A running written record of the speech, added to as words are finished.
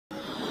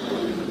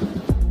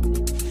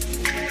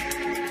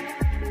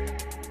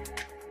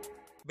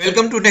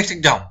Welcome to next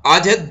exam.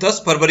 आज है 10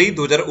 फरवरी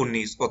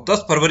 2019 और 10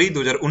 फरवरी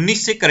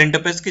 2019 से करंट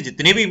अफेयर्स के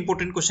जितने भी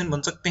इंपॉर्टेंट क्वेश्चन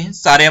बन सकते हैं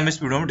सारे हम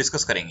इस वीडियो में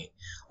डिस्कस करेंगे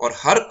और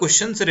हर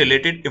क्वेश्चन से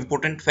रिलेटेड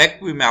इंपॉर्टेंट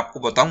फैक्ट भी मैं आपको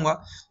बताऊंगा।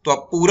 तो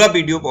आप पूरा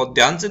वीडियो बहुत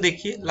ध्यान से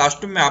देखिए।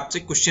 लास्ट में मैं आपसे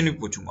क्वेश्चन भी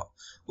पूछूंगा,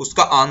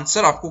 उसका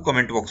आंसर आपको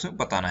कमेंट बॉक्स में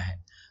बताना है।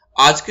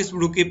 आज के इस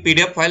वीडियो की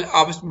पीडीएफ फाइल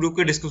आप इस वीडियो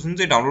के डिस्क्रिप्शन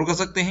से डाउनलोड कर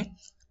सकते हैं।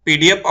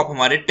 पीडीएफ आप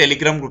हमारे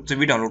टेलीग्राम ग्रुप से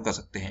भी डाउनलोड कर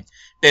सकते हैं।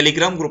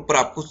 टेलीग्राम ग्रुप पर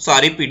आपको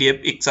सारी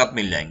पीडीएफ एक साथ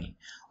मिल जाएंगी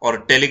और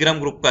टेलीग्राम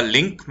ग्रुप का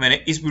लिंक मैंने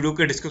इस वीडियो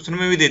के डिस्क्रिप्शन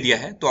में भी दे दिया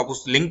है, तो आप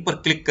उस लिंक पर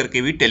क्लिक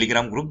करके भी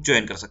टेलीग्राम ग्रुप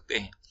ज्वाइन कर सकते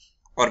हैं।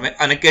 और मैं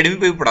अनअकैडमी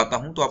पे भी पढ़ाता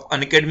हूं, तो आप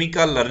अनअकैडमी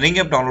का लर्निंग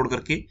ऐप डाउनलोड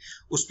करके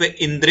उस पर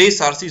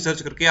इंद्रेश आरसी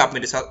सर्च करके आप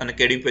मेरे साथ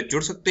अनअकैडमी पे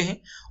जुड़ सकते हैं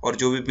और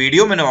जो भी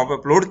वीडियो मैंने वहां पर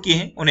अपलोड किए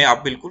हैं उन्हें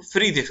आप बिल्कुल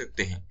फ्री देख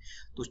सकते हैं।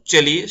 तो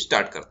चलिए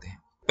स्टार्ट करते हैं।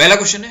 पहला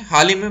क्वेश्चन है,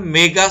 हाल ही में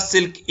मेगा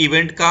सिल्क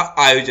इवेंट का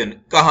आयोजन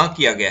कहां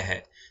किया गया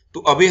है? तो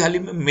अभी हाल ही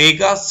में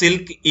मेगा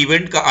सिल्क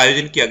इवेंट का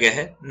आयोजन किया गया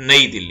है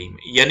नई दिल्ली में,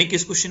 यानी कि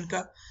इस क्वेश्चन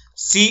का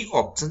सी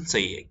ऑप्शन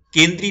सही है।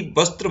 केंद्रीय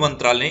वस्त्र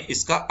मंत्रालय ने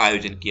इसका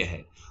आयोजन किया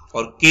है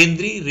और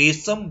केंद्रीय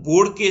रेशम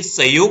बोर्ड के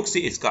सहयोग से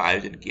इसका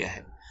आयोजन किया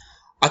है।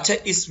 अच्छा,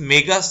 इस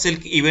मेगा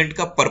सिल्क इवेंट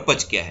का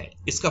पर्पज क्या है?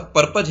 इसका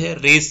पर्पज है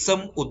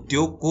रेशम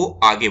उद्योग को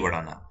आगे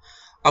बढ़ाना।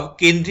 अब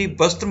केंद्रीय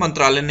वस्त्र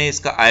मंत्रालय ने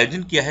इसका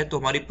आयोजन किया है, तो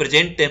हमारी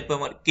प्रेजेंट टाइम पे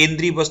हमारी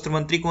केंद्रीय वस्त्र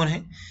मंत्री कौन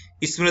है?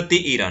 स्मृति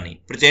ईरानी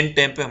प्रेजेंट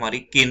टाइम पे हमारी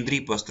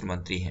केंद्रीय वस्त्र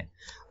मंत्री हैं।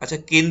 अच्छा,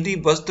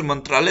 केंद्रीय वस्त्र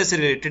मंत्रालय से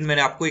रिलेटेड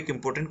मैंने आपको एक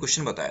इंपॉर्टेंट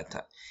क्वेश्चन बताया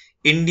था।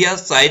 इंडिया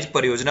साइज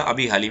परियोजना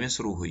अभी हाल ही में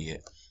शुरू हुई है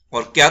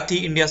और क्या थी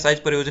इंडिया साइज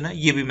परियोजना,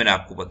 ये भी मैंने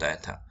आपको बताया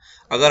था।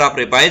 अगर आप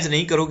रिवाइज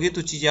नहीं करोगे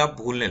तो चीजें आप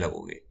भूलने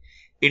लगोगे।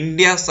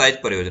 इंडिया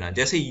साइज परियोजना,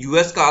 जैसे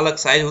यूएस का अलग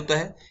साइज होता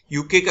है,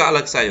 यूके का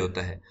अलग साइज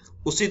होता है,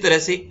 उसी तरह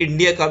से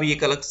इंडिया का भी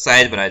एक अलग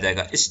साइज बनाया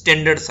जाएगा,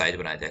 स्टैंडर्ड साइज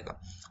बनाया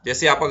जाएगा।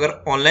 जैसे आप अगर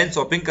ऑनलाइन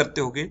शॉपिंग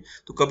करते होगे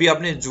तो कभी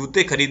आपने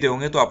जूते खरीदे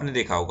होंगे तो आपने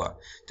देखा होगा,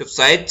 जब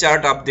साइज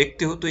चार्ट आप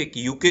देखते हो तो एक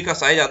यूके का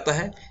साइज आता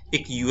है,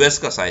 एक यूएस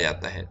का साइज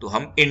आता है। तो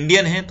हम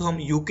इंडियन हैं तो हम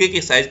यूके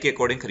के साइज के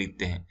अकॉर्डिंग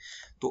खरीदते हैं।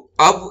 तो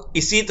अब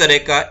इसी तरह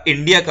का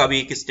इंडिया का भी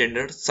एक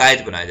स्टैंडर्ड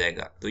साइज बनाया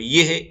जाएगा। तो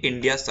ये है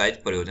इंडिया साइज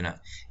परियोजना।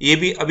 ये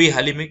भी अभी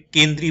हाल ही में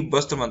केंद्रीय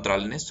वस्त्र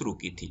मंत्रालय ने शुरू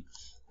की थी।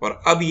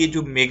 और अब ये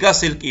जो मेगा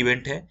सिल्क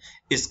इवेंट है,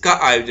 इसका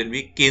आयोजन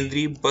भी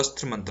केंद्रीय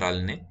वस्त्र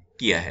मंत्रालय ने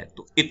किया है।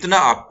 तो इतना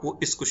आपको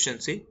इस क्वेश्चन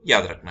से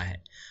याद रखना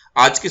है।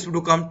 आज के इस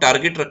वीडियो का हम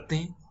टारगेट रखते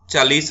हैं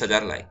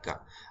 40,000 लाइक का।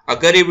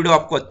 अगर ये वीडियो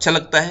आपको अच्छा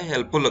लगता है,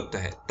 हेल्पफुल लगता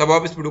है, तब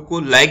आप इस वीडियो को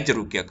लाइक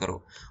जरूर किया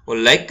करो और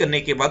लाइक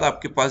करने के बाद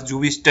आपके पास जो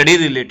भी स्टडी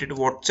रिलेटेड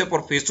व्हाट्सएप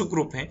और फेसबुक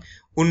ग्रुप हैं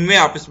उनमें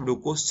आप इस वीडियो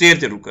को शेयर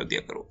जरूर कर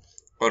दिया करो।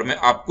 और मैं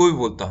आपको भी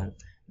बोलता हूं,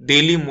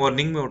 डेली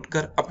मॉर्निंग में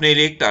उठकर अपने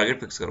लिए एक टारगेट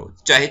फिक्स करो,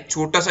 चाहे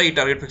छोटा सा ही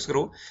टारगेट फिक्स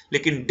करो,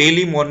 लेकिन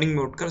डेली मॉर्निंग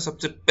में उठकर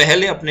सबसे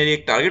पहले अपने लिए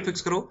एक टारगेट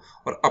फिक्स करो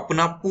और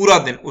अपना पूरा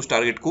दिन उस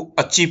टारगेट को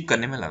अचीव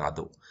करने में लगा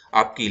दो।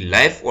 आपकी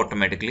लाइफ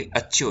ऑटोमेटिकली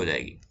अच्छी हो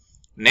जाएगी।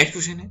 नेक्स्ट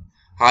क्वेश्चन है,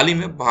 हाल ही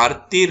में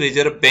भारतीय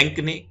रिजर्व बैंक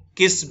ने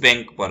किस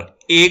बैंक पर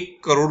 1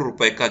 करोड़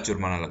रुपए का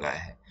जुर्माना लगाया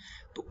है?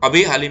 तो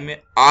अभी हाल ही में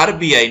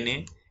आरबीआई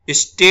ने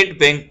स्टेट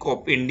बैंक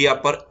ऑफ इंडिया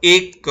पर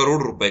 1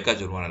 करोड़ रुपए का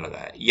जुर्माना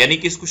लगाया है, यानी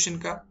कि इस क्वेश्चन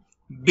का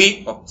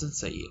बी ऑप्शन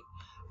सही है।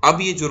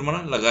 अब ये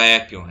जुर्माना लगाया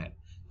क्यों है?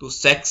 तो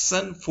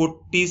सेक्शन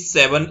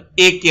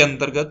 47A के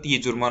अंतर्गत ये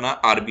जुर्माना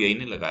आरबीआई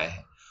ने लगाया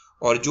है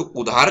और जो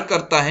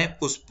उधारकर्ता है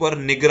उस पर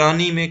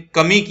निगरानी में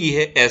कमी की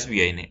है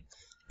एसबीआई ने,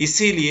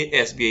 इसीलिए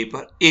एसबीआई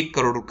पर 1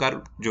 करोड़ का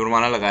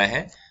जुर्माना लगाया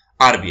है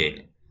आरबीआई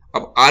ने।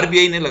 अब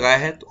आरबीआई ने लगाया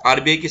है, तो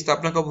आरबीआई की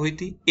स्थापना कब हुई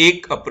थी?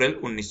 1 अप्रैल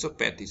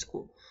 1935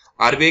 को।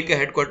 आरबीआई का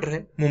हेडक्वार्टर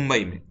है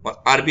मुंबई में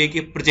और आरबीआई के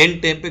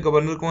प्रेजेंट टाइम पे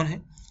गवर्नर कौन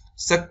है?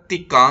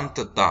 शक्तिकांत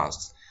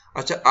दास।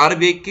 अच्छा,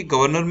 आरबीआई के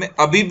गवर्नर में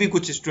अभी भी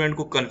कुछ स्टूडेंट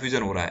को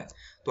कंफ्यूजन हो रहा है,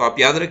 तो आप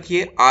याद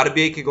रखिए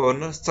आरबीआई के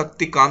गवर्नर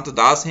शक्तिकांत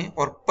दास हैं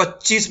और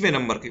 25वें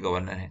नंबर के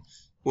गवर्नर हैं।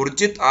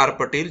 उर्जित आर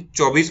पटेल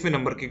 24वें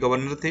नंबर के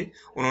गवर्नर थे,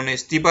 उन्होंने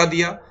इस्तीफा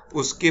दिया,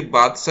 उसके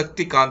बाद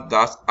शक्तिकांत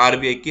दास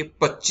आरबीआई के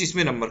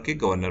 25वें नंबर के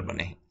गवर्नर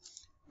बने हैं।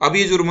 अब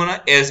ये जुर्माना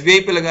एसबीआई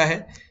पे लगा है,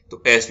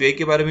 तो एसबीआई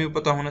के बारे में भी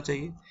पता होना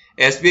चाहिए।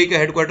 एसबीआई का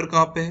हेडक्वार्टर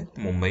कहां पे है?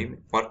 मुंबई में।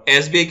 और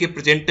एसबीआई के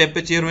प्रेजेंट टाइम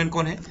पे चेयरमैन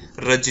कौन है?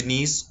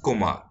 रजनीश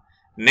कुमार।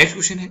 नेक्स्ट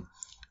क्वेश्चन है,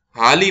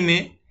 हाल ही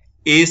में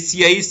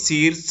एशियाई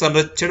शेर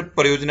संरक्षण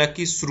परियोजना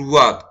की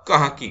शुरुआत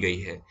कहां की गई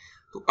है?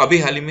 तो अभी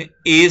हाल ही में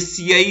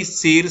एशियाई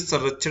शेर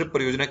संरक्षण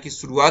परियोजना की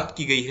शुरुआत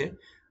की गई है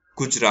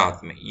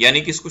गुजरात में,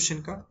 यानी कि इस क्वेश्चन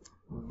का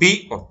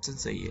बी ऑप्शन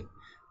सही है।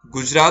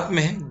 गुजरात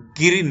में है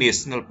गिर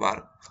नेशनल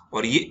पार्क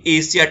और ये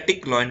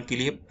एशियाटिक लॉयन के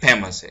लिए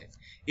फेमस है,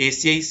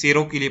 एशियाई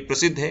शेरों के लिए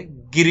प्रसिद्ध है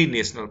गिर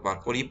नेशनल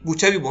पार्क। और ये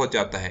पूछा भी बहुत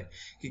जाता है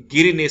कि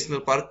गिर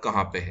नेशनल पार्क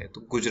कहां पे है?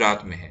 तो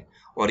गुजरात में है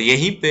और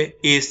यहीं पे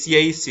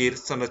एशियाई शेर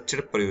संरक्षण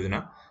परियोजना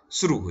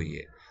शुरू हुई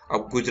है।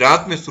 अब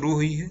गुजरात में शुरू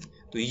हुई है,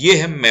 तो ये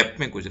है मैप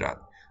में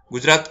गुजरात।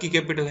 गुजरात की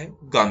कैपिटल है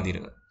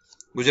गांधीनगर।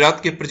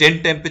 गुजरात के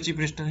प्रेजेंट टाइम पे चीफ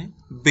मिनिस्टर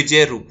हैं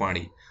विजय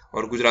रूपाणी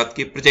और गुजरात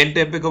के प्रेजेंट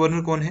टाइम पे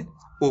गवर्नर कौन है?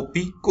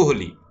 ओपी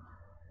कोहली।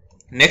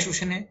 नेक्स्ट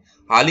क्वेश्चन है,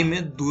 हाल ही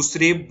में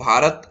दूसरे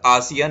भारत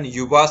आसियान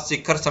युवा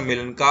शिखर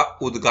सम्मेलन का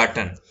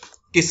उद्घाटन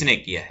किसने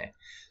किया है?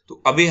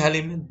 तो अभी हाल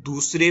ही में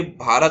दूसरे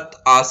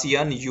भारत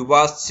आसियान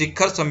युवा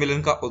शिखर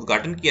सम्मेलन का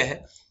उद्घाटन किया है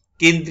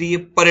केंद्रीय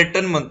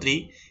पर्यटन मंत्री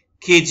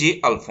केजे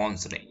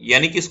अल्फोंस ने,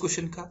 यानी कि इस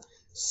क्वेश्चन का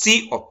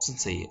सी ऑप्शन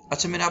सही है।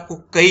 अच्छा, मैंने आपको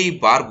कई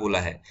बार बोला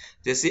है,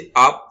 जैसे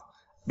आप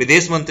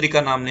विदेश मंत्री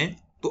का नाम लें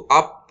तो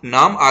आप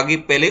नाम आगे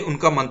पहले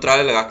उनका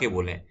मंत्रालय लगा के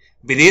बोलें,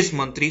 विदेश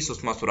मंत्री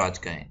सुषमा स्वराज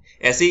कहें,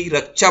 ऐसे ही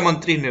रक्षा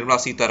मंत्री निर्मला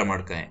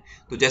सीतारमण कहें।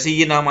 तो जैसे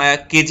ये नाम आया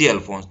केजे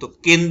अल्फोंस, तो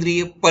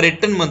केंद्रीय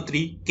पर्यटन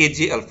मंत्री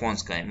केजे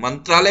अल्फोंस कहें,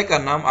 मंत्रालय का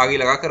नाम आगे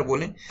लगाकर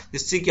बोलें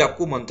जिससे कि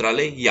आपको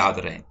मंत्रालय याद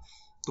रहे।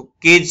 तो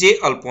केजे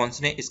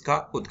अल्फोंस ने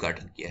इसका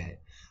उद्घाटन किया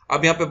है।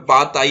 अब यहाँ पे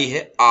बात आई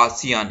है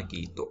आसियान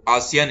की, तो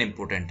आसियान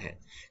इंपोर्टेंट है,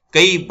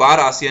 कई बार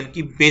आसियान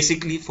की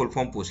बेसिकली फुल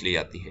फॉर्म पूछ ली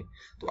जाती है।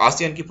 तो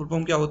आसियान की फुल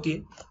फॉर्म क्या होती है?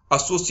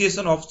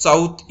 Association of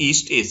south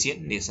east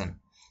Asian nation.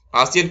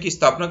 ASEAN की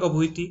स्थापना कब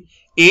हुई थी?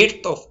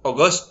 8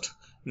 अगस्त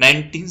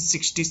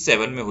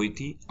 1967 में हुई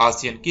थी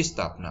आसियान की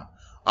स्थापना।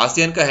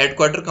 आसियान का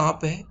हेडक्वार्टर कहां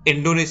पे है?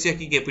 इंडोनेशिया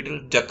की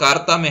कैपिटल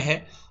जकार्ता में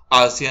है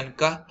आसियान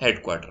का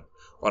हेडक्वार्टर।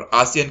 और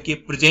आसियान के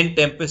प्रेजेंट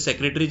टाइम पे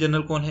सेक्रेटरी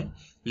जनरल कौन है?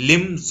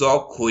 लिम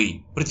जॉक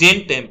हुई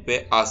प्रेजेंट टाइम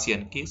पे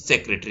आसियान के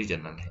सेक्रेटरी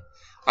जनरल है।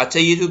 अच्छा,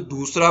 ये जो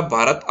दूसरा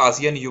भारत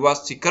आसियान युवा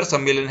शिखर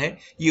सम्मेलन है,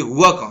 ये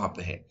हुआ कहां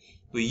पे है?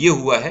 तो ये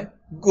हुआ है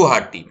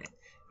गुवाहाटी में।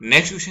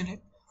 नेक्स्ट क्वेश्चन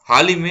है,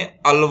 हाल ही में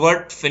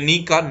अल्बर्ट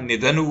फिनी का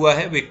निधन हुआ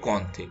है, वे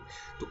कौन थे?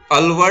 तो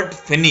अल्बर्ट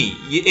फिनी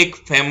ये एक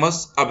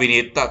फेमस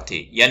अभिनेता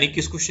थे, यानी कि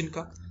इस क्वेश्चन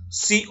का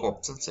सी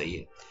ऑप्शन सही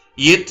है।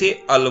 ये थे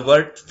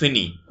अल्बर्ट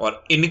फिनी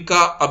और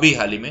इनका अभी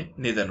हाल ही में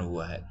निधन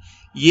हुआ है।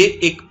 ये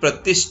एक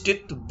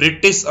प्रतिष्ठित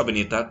ब्रिटिश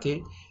अभिनेता थे,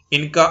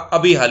 इनका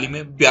अभी हाल ही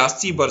में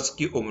 82 वर्ष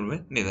की उम्र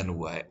में निधन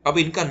हुआ है। अब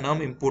इनका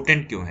नाम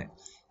इंपोर्टेंट क्यों है?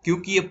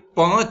 क्योंकि ये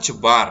 5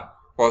 बार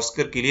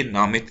ऑस्कर के लिए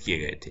नामित किए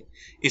गए थे,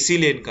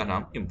 इसीलिए इनका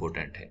नाम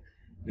इंपोर्टेंट है।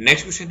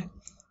 नेक्स्ट क्वेश्चन है,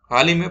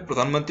 हाल ही में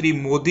प्रधानमंत्री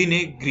मोदी ने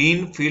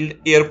ग्रीन फील्ड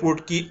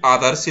एयरपोर्ट की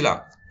आधारशिला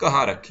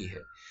कहां रखी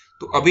है?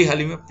 तो अभी हाल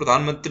ही में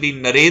प्रधानमंत्री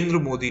नरेंद्र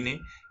मोदी ने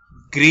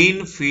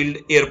ग्रीन फील्ड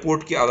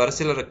एयरपोर्ट की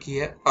आधारशिला रखी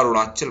है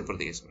अरुणाचल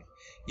प्रदेश में,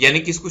 यानी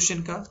कि इस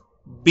क्वेश्चन का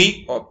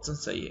बी ऑप्शन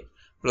सही है।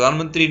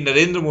 प्रधानमंत्री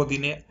नरेंद्र मोदी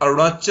ने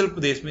अरुणाचल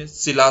प्रदेश में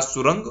शिला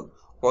सुरंग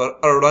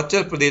और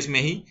अरुणाचल प्रदेश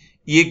में ही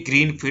ये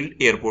ग्रीन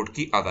फील्ड एयरपोर्ट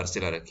की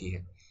आधारशिला रखी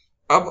है।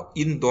 अब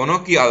इन दोनों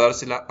की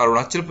आधारशिला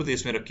अरुणाचल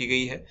प्रदेश में रखी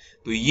गई है,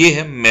 तो ये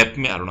है मैप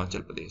में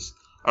अरुणाचल प्रदेश।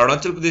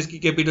 अरुणाचल प्रदेश की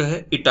कैपिटल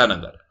है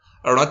ईटानगर।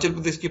 अरुणाचल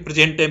प्रदेश के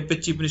प्रेजेंट टाइम पे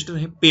चीफ मिनिस्टर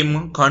है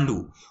पेमा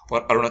खांडू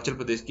और अरुणाचल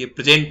प्रदेश के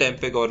प्रेजेंट टाइम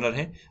पे गवर्नर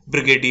है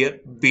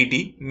brigadier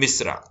BD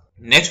Mishra.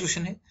 Next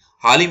question है,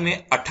 हाल ही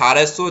में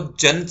 1800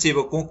 जन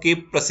सेवकों के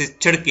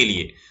प्रशिक्षण के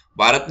लिए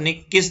भारत ने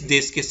किस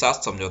देश के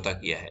साथ समझौता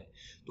किया है?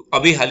 तो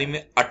अभी हाल ही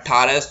में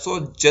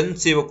 1800 जन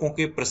सेवकों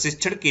के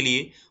प्रशिक्षण के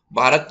लिए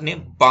भारत ने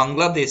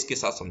बांग्लादेश के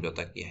साथ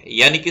समझौता किया है,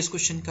 यानी कि इस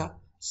क्वेश्चन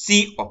का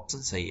सी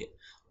ऑप्शन सही है।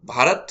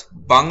 भारत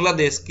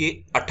बांग्लादेश के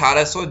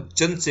 1800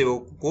 जन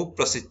सेवकों को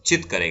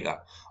प्रशिक्षित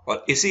करेगा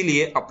और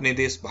इसीलिए अपने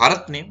देश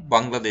भारत ने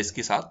बांग्लादेश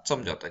के साथ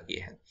समझौता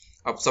किया है।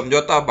 अब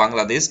समझौता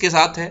बांग्लादेश के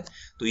साथ है,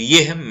 तो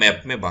ये है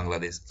मैप में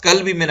बांग्लादेश।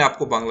 कल भी मैंने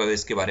आपको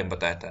बांग्लादेश के बारे में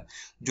बताया था।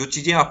 जो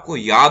चीजें आपको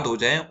याद हो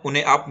जाएं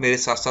उन्हें आप मेरे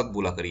साथ साथ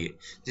बोला करिए,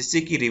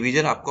 जिससे कि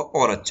रिवीजन आपका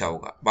और अच्छा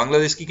होगा।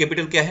 बांग्लादेश की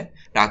कैपिटल क्या है?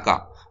 ढाका।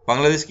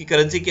 बांग्लादेश की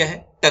करेंसी क्या है?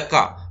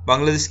 टका।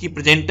 बांग्लादेश की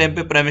प्रेजेंट टाइम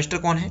पे प्राइम मिनिस्टर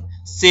कौन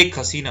है? शेख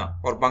हसीना।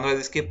 और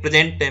बांग्लादेश के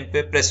प्रेजेंट टाइम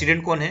पे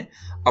प्रेसिडेंट कौन है?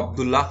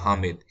 अब्दुल्ला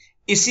हामिद।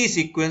 इसी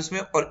सीक्वेंस में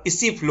और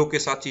इसी फ्लो के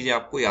साथ चीजें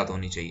आपको याद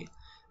होनी चाहिए।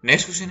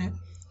 नेक्स्ट क्वेश्चन है,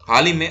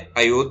 हाल ही में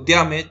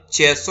अयोध्या में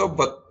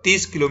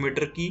 632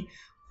 किलोमीटर की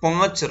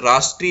 5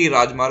 राष्ट्रीय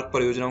राजमार्ग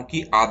परियोजनाओं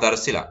की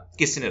आधारशिला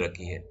किसने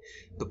रखी है?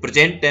 तो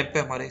प्रेजेंट टाइम पे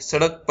हमारे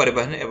सड़क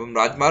परिवहन एवं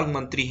राजमार्ग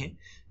मंत्री हैं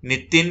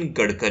नितिन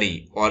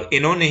गडकरी और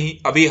इन्होंने ही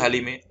अभी हाल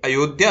ही में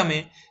अयोध्या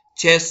में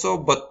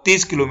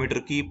 632 किलोमीटर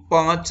की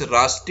 5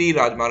 राष्ट्रीय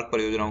राजमार्ग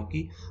परियोजनाओं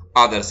की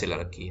आधारशिला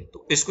रखी है।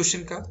 तो इस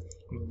क्वेश्चन का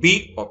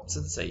बी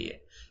ऑप्शन सही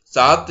है।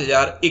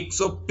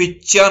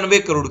 7195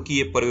 करोड़ की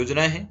ये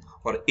परियोजनाएं हैं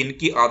और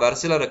इनकी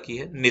आधारशिला रखी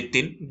है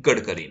नितिन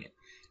गडकरी ने।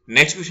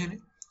 नेक्स्ट क्वेश्चन है,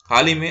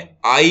 हाल ही में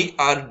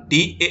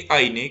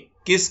IRDAI ने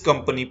किस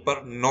कंपनी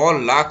पर 9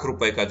 लाख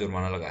रुपए का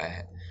जुर्माना लगाया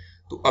है?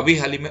 तो अभी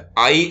हाल ही में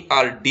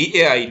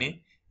IRDAI ने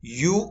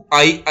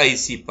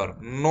UIIC पर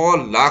 9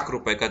 लाख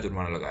रुपए का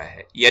जुर्माना लगाया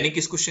है, यानी कि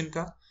इस क्वेश्चन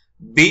का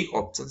बी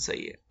ऑप्शन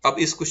सही है। अब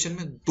इस क्वेश्चन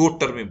में 2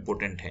 टर्म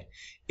इंपोर्टेंट है,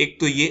 एक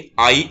तो ये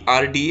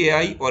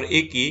IRDAI और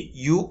एक ये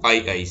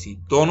UIIC,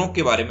 दोनों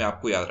के बारे में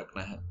आपको याद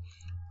रखना है।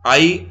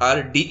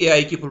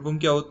 IRDAI की फुल फॉर्म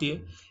क्या होती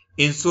है?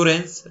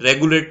 Insurance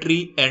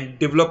regulatory and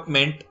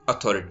development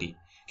authority.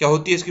 क्या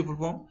होती है इसकी full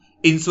form?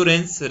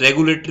 Insurance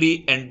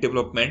regulatory and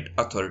development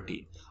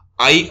authority.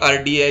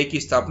 IRDAI की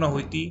स्थापना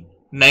हुई थी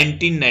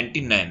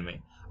 1999 में।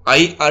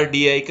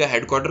 IRDAI का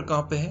हेडक्वार्टर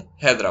कहां पे है?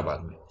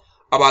 हैदराबाद में।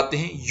 अब आते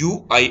हैं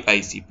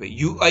UIIC पे।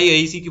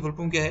 UIIC की फुल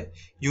फॉर्म क्या है?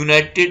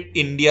 यूनाइटेड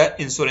इंडिया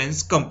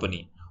इंश्योरेंस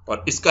कंपनी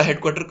और इसका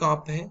हेडक्वार्टर कहां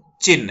पे है?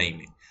 चेन्नई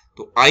में।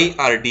 तो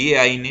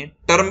IRDAI ने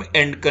टर्म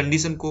एंड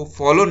कंडीशन को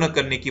फॉलो न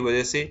करने की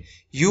वजह से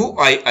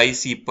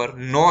UIIC पर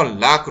 9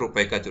 लाख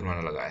रुपए का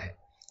जुर्माना लगाया है।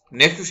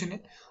 नेक्स्ट क्वेश्चन है,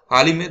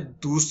 हाल ही में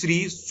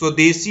दूसरी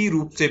स्वदेशी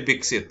रूप से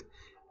विकसित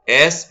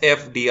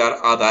SFDR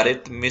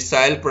आधारित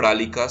मिसाइल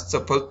प्रणाली का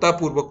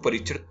सफलतापूर्वक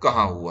परीक्षण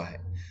कहां हुआ है?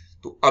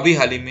 तो अभी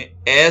हाल ही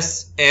में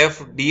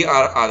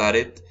SFDR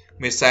आधारित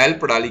मिसाइल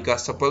प्रणाली का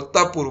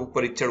सफलतापूर्वक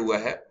परीक्षण हुआ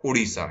है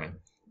उड़ीसा में।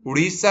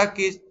 उड़ीसा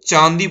के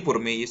चांदीपुर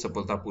में ये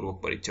सफलतापूर्वक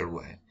परीक्षण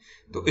हुआ है।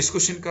 तो इस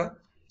क्वेश्चन का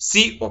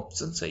सी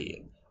ऑप्शन सही है।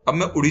 अब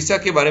मैं उड़ीसा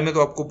के बारे में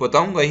तो आपको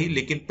बताऊंगा ही,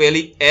 लेकिन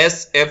पहले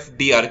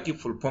SFDR की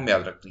फुल फॉर्म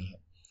याद रखनी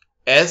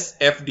है।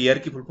 SFDR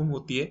की फुल फॉर्म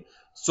होती है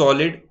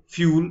सॉलिड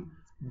फ्यूल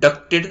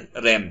डक्टेड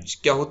रैम्स।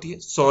 क्या होती है?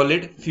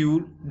 Solid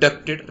fuel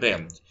ducted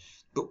rams.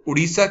 तो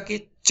उड़ीसा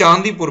के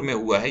चांदीपुर में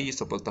हुआ है ये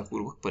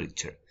सफलतापूर्वक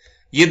परीक्षण।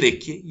 ये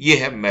देखिए, ये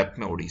है मैप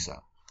में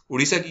उड़ीसा।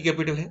 उड़ीसा की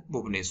कैपिटल है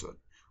भुवनेश्वर।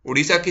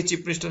 उड़ीसा के चीफ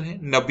मिनिस्टर हैं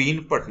नवीन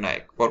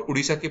पटनायक, और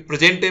उड़ीसा के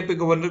प्रेजेंट टाइम पे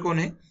गवर्नर कौन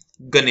है?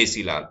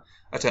 गणेशी लाल।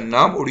 अच्छा,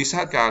 नाम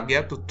उड़ीसा का आ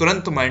गया तो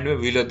तुरंत माइंड में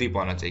व्हीलर द्वीप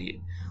आना चाहिए।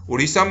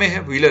 उड़ीसा में है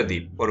व्हीलर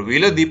द्वीप, और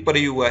व्हीलर द्वीप पर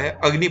ही हुआ है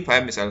अग्नि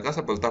 5 मिसाइल का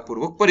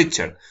सफलतापूर्वक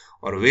परीक्षण,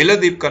 और व्हीलर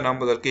द्वीप का नाम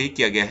बदल के ही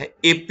किया गया है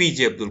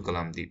APJ अब्दुल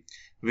कलाम द्वीप।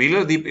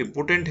 व्हीलर द्वीप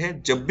इंपोर्टेंट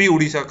है, जब भी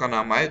उड़ीसा का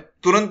नाम आए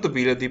तुरंत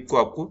व्हीलर द्वीप को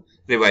आपको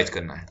रिवाइज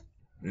करना है।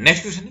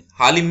 नेक्स्ट क्वेश्चन है,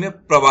 हाल ही में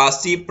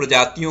प्रवासी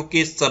प्रजातियों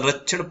के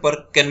संरक्षण पर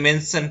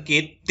कन्वेंशन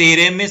के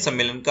 13वें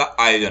सम्मेलन का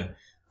आयोजन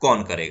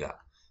कौन करेगा?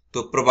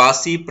 तो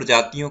प्रवासी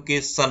प्रजातियों के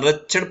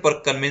संरक्षण पर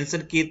कन्वेंशन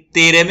के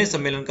 13वें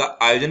सम्मेलन का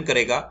आयोजन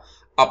करेगा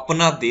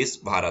अपना देश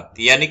भारत,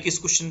 यानी कि इस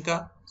क्वेश्चन का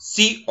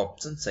सी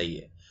ऑप्शन सही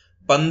है।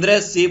 15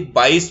 से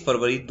 22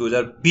 फरवरी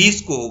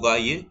 2020 को होगा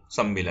ये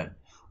सम्मेलन,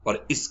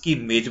 और इसकी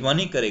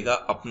मेजबानी करेगा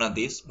अपना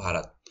देश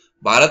भारत।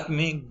 भारत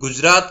में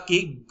गुजरात के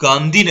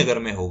गांधीनगर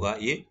में होगा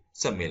ये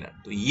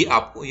सम्मेलन, तो ये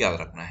आपको याद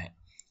रखना है।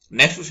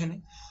 नेक्स्ट क्वेश्चन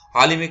है,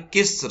 हाल ही में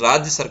किस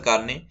राज्य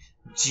सरकार ने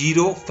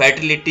जीरो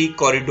फर्टिलिटी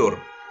कॉरिडोर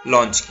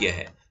लॉन्च किया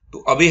है? तो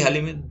अभी हाल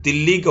ही में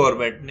दिल्ली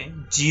गवर्नमेंट ने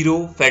जीरो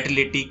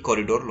फर्टिलिटी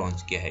कॉरिडोर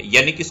लॉन्च किया है,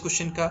 यानी कि इस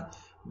क्वेश्चन का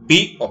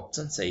बी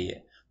ऑप्शन सही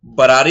है।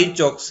 बरारी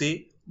चौक से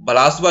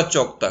बलासवा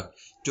चौक तक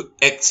जो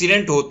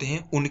एक्सीडेंट होते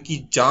हैं उनकी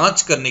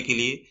जांच करने के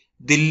लिए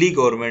दिल्ली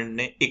गवर्नमेंट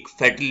ने एक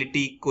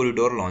फर्टिलिटी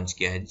कॉरिडोर लॉन्च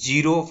किया है,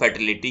 जीरो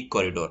फर्टिलिटी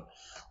कॉरिडोर।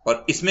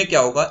 और इसमें क्या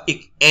होगा?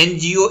 एक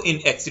NGO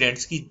इन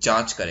एक्सीडेंट्स की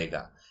जांच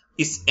करेगा।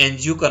 इस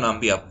NGO का नाम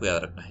भी आपको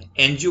याद रखना है।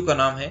 NGO का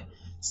नाम है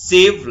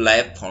save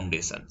life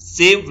foundation.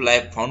 Save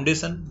life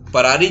foundation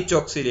Barari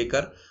चौक से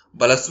लेकर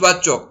बलसवा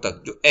चौक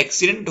तक जो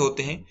एक्सीडेंट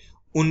होते हैं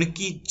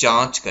उनकी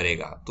जांच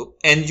करेगा। तो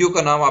NGO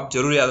का नाम आप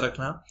जरूर याद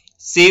रखना,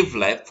 सेव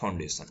लाइफ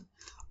फाउंडेशन।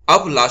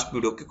 अब लास्ट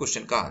वीडियो के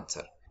क्वेश्चन का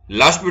आंसर।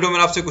 लास्ट वीडियो में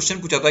आपसे क्वेश्चन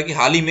पूछा था कि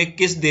हाल ही में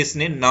किस देश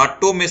ने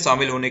नाटो में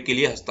शामिल होने के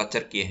लिए हस्ताक्षर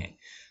किए हैं?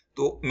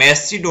 तो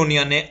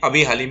मैसिडोनिया ने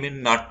अभी हाल ही में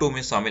नाटो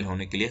में शामिल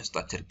होने के लिए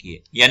हस्ताक्षर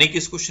किए, यानी कि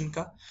इस क्वेश्चन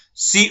का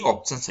सी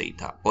ऑप्शन सही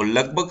था। और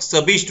लगभग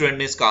सभी स्टूडेंट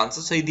ने इसका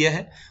आंसर सही दिया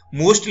है।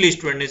 मोस्टली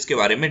स्टूडेंट ने इसके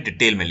बारे में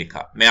डिटेल में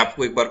लिखा। मैं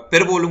आपको एक बार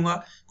फिर बोलूंगा,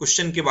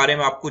 क्वेश्चन के बारे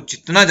में आपको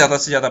जितना ज्यादा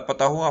से ज्यादा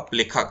पता हो आप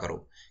लिखा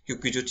करो,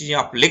 क्योंकि जो चीजें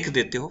आप लिख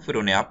देते हो फिर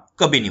उन्हें आप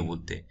कभी नहीं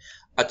भूलते।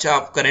 अच्छा,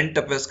 आप करंट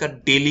अफेयर्स का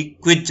डेली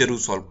क्विज जरूर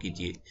सॉल्व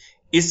कीजिए।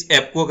 इस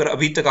ऐप को अगर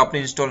अभी तक आपने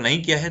इंस्टॉल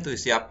नहीं किया है तो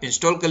इसे आप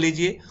इंस्टॉल कर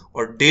लीजिए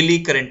और डेली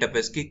करंट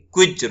अफेयर्स की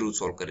क्विज जरूर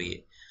सॉल्व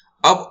करिए।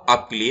 अब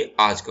आपके लिए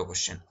आज का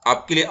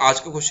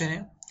क्वेश्चन है,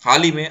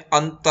 हाल ही में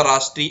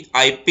अंतरराष्ट्रीय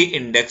आईपी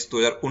इंडेक्स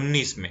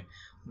 2019 में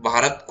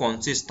भारत कौन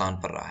से स्थान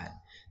पर रहा है?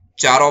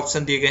 4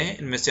 ऑप्शन दिए गए हैं,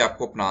 इनमें से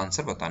आपको अपना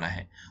आंसर बताना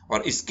है।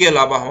 और इसके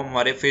अलावा हम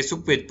हमारे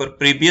फेसबुक पेज पर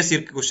प्रीवियस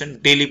ईयर के क्वेश्चन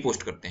डेली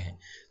पोस्ट करते हैं,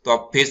 तो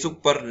आप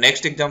फेसबुक पर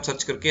नेक्स्ट एग्जाम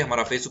सर्च करके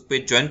हमारा फेसबुक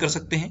पेज ज्वाइन कर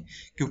सकते हैं,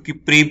 क्योंकि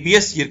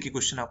प्रीवियस ईयर के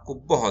क्वेश्चन आपको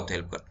बहुत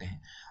हेल्प करते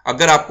हैं।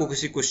 अगर आपको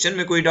किसी क्वेश्चन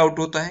में कोई डाउट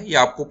होता है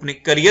या आपको अपने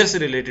करियर से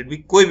रिलेटेड भी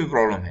कोई भी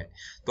प्रॉब्लम है,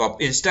 तो आप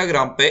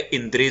इंस्टाग्राम पे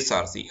इंद्रेश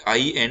आरसी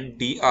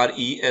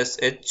INDRESH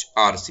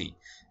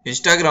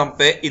इंस्टाग्राम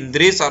पे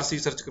इंद्रेश आरसी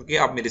सर्च करके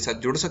आप मेरे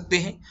साथ जुड़ सकते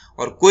हैं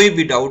और कोई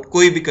भी डाउट,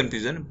 कोई भी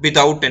confusion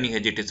without any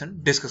hesitation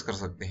discuss कर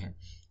सकते हैं।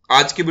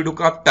 आज के वीडियो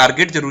का आप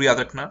टारगेट जरूर याद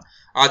रखना।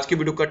 आज के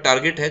वीडियो का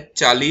टारगेट है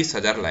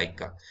 40,000 लाइक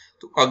का।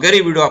 तो अगर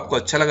ये वीडियो आपको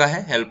अच्छा लगा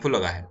है, हेल्पफुल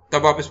लगा है,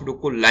 तब आप इस वीडियो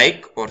को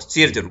लाइक और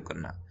शेयर जरूर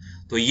करना।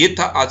 तो ये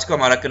था आज का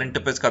हमारा करंट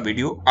अफेयर्स का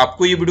वीडियो।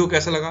 आपको ये वीडियो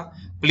कैसा लगा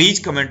प्लीज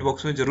कमेंट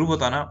बॉक्स में जरूर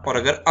बताना। और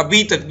अगर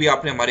अभी तक भी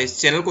आपने हमारे इस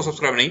चैनल को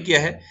सब्सक्राइब नहीं किया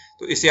है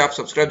तो इसे आप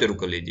सब्सक्राइब जरूर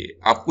कर लीजिए।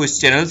 आपको इस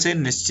चैनल से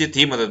निश्चित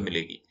ही मदद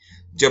मिलेगी।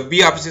 जब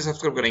भी आप इसे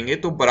सब्सक्राइब करेंगे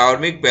तो बराबर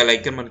में एक बेल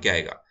आइकन बन के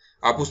आएगा,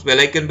 आप उस बेल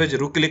आइकन पर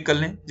जरूर क्लिक कर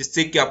लें,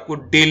 जिससे कि आपको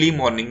डेली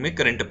मॉर्निंग में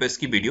करंट अफेयर्स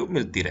की वीडियो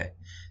मिलती रहे।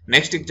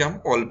 Next exam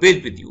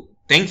always with you.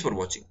 Thanks for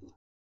watching.